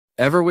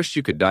Ever wished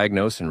you could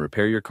diagnose and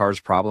repair your car's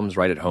problems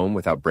right at home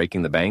without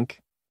breaking the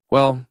bank?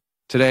 Well,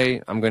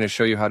 today I'm going to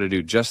show you how to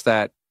do just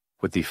that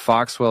with the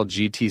FOXWELL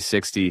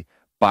GT60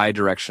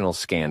 bidirectional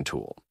scan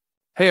tool.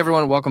 Hey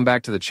everyone, welcome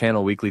back to the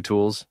channel Weekly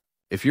Tools.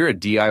 If you're a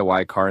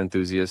DIY car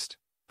enthusiast,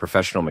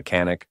 professional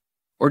mechanic,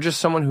 or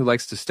just someone who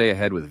likes to stay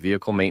ahead with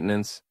vehicle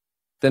maintenance,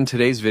 then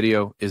today's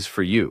video is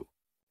for you.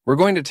 We're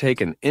going to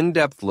take an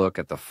in-depth look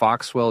at the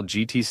FOXWELL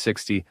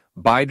GT60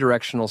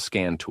 bidirectional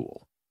scan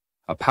tool,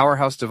 a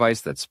powerhouse device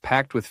that's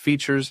packed with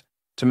features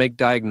to make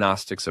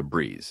diagnostics a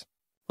breeze.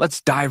 Let's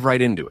dive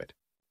right into it.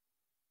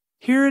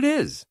 Here it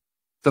is,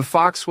 the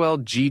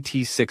FOXWELL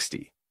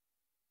GT60.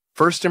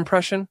 First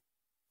impression?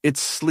 It's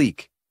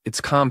sleek,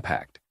 it's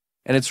compact,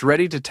 and it's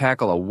ready to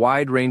tackle a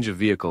wide range of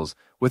vehicles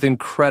with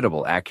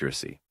incredible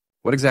accuracy.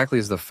 What exactly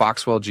is the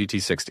FOXWELL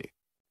GT60?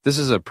 This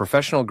is a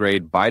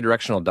professional-grade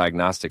bidirectional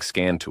diagnostic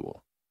scan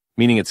tool,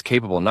 meaning it's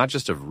capable not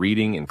just of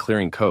reading and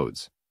clearing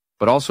codes,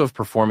 but also of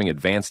performing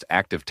advanced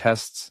active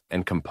tests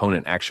and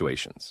component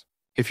actuations.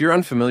 If you're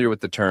unfamiliar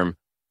with the term,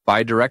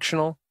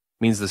 bidirectional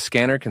means the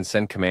scanner can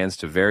send commands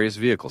to various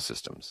vehicle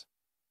systems.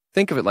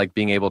 Think of it like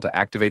being able to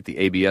activate the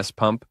ABS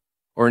pump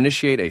or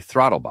initiate a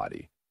throttle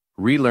body,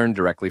 relearned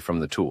directly from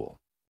the tool.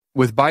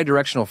 With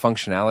bidirectional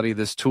functionality,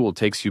 this tool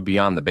takes you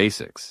beyond the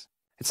basics.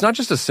 It's not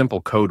just a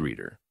simple code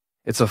reader.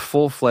 It's a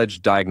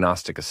full-fledged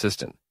diagnostic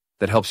assistant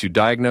that helps you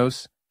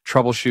diagnose,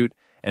 troubleshoot,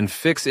 and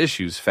fix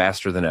issues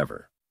faster than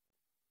ever.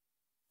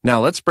 Now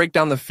let's break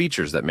down the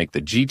features that make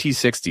the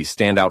GT60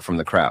 stand out from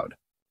the crowd.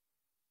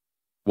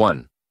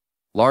 1.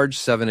 Large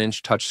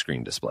 7-inch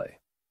touchscreen display.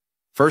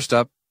 First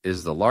up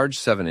is the large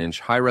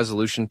 7-inch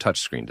high-resolution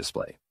touchscreen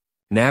display.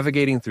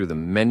 Navigating through the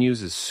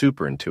menus is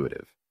super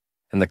intuitive,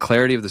 and the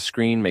clarity of the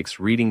screen makes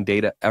reading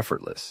data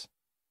effortless,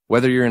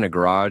 whether you're in a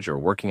garage or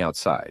working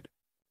outside.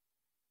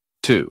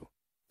 2.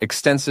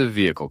 Extensive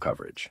vehicle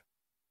coverage.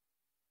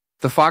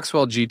 The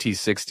FOXWELL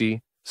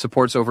GT60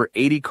 supports over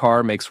 80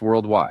 car makes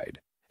worldwide,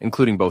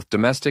 including both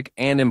domestic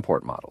and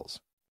import models.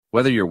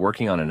 Whether you're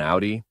working on an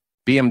Audi,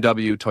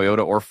 BMW,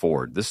 Toyota, or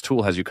Ford, this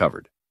tool has you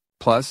covered.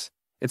 Plus,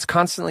 it's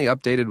constantly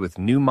updated with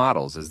new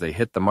models as they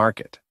hit the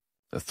market.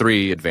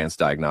 3. Advanced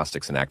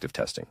diagnostics and active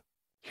testing.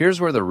 Here's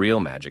where the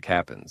real magic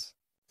happens.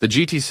 The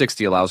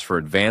GT60 allows for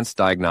advanced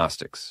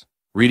diagnostics,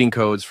 reading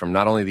codes from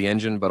not only the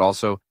engine but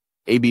also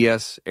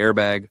ABS,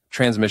 airbag,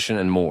 transmission,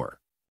 and more.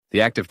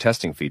 The active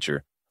testing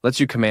feature lets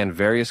you command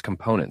various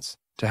components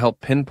to help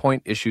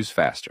pinpoint issues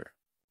faster.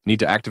 Need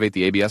to activate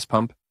the ABS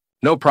pump?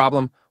 No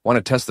problem. Want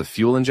to test the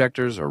fuel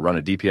injectors or run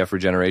a DPF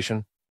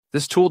regeneration?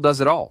 This tool does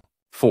it all.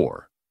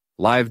 4.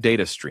 Live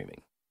data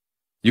streaming.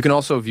 You can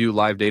also view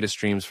live data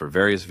streams for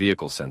various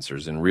vehicle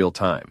sensors in real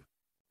time.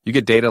 You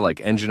get data like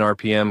engine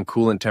RPM,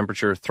 coolant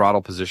temperature,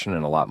 throttle position,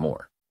 and a lot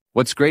more.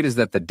 What's great is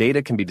that the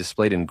data can be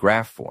displayed in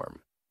graph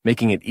form,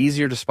 making it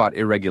easier to spot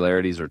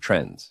irregularities or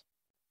trends.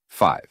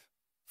 5.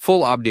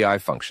 Full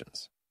OBD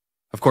functions.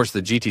 Of course,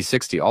 the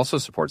GT60 also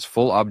supports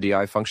full OBD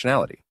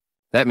functionality.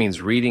 That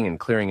means reading and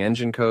clearing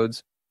engine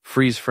codes,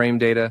 freeze frame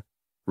data,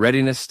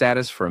 readiness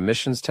status for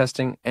emissions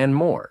testing, and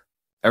more.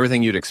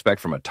 Everything you'd expect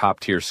from a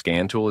top-tier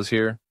scan tool is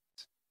here.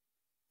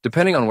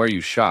 Depending on where you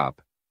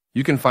shop,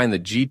 you can find the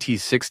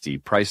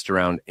GT60 priced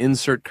around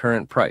insert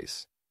current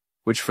price,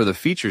 which for the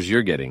features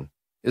you're getting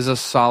is a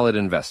solid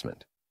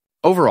investment.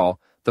 Overall,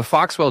 the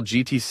FOXWELL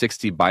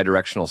GT60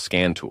 bidirectional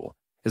scan tool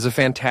is a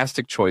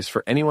fantastic choice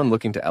for anyone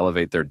looking to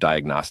elevate their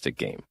diagnostic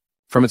game.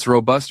 From its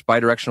robust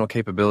bidirectional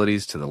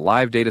capabilities to the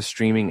live data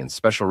streaming and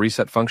special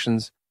reset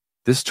functions,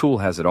 this tool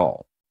has it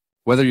all.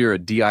 Whether you're a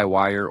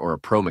DIYer or a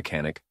pro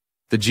mechanic,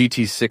 the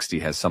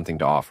GT60 has something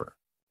to offer.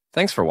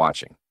 Thanks for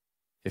watching.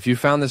 If you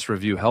found this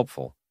review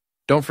helpful,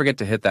 don't forget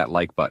to hit that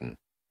like button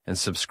and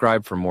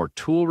subscribe for more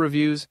tool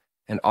reviews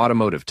and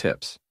automotive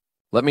tips.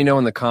 Let me know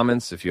in the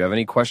comments if you have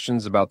any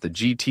questions about the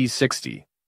GT60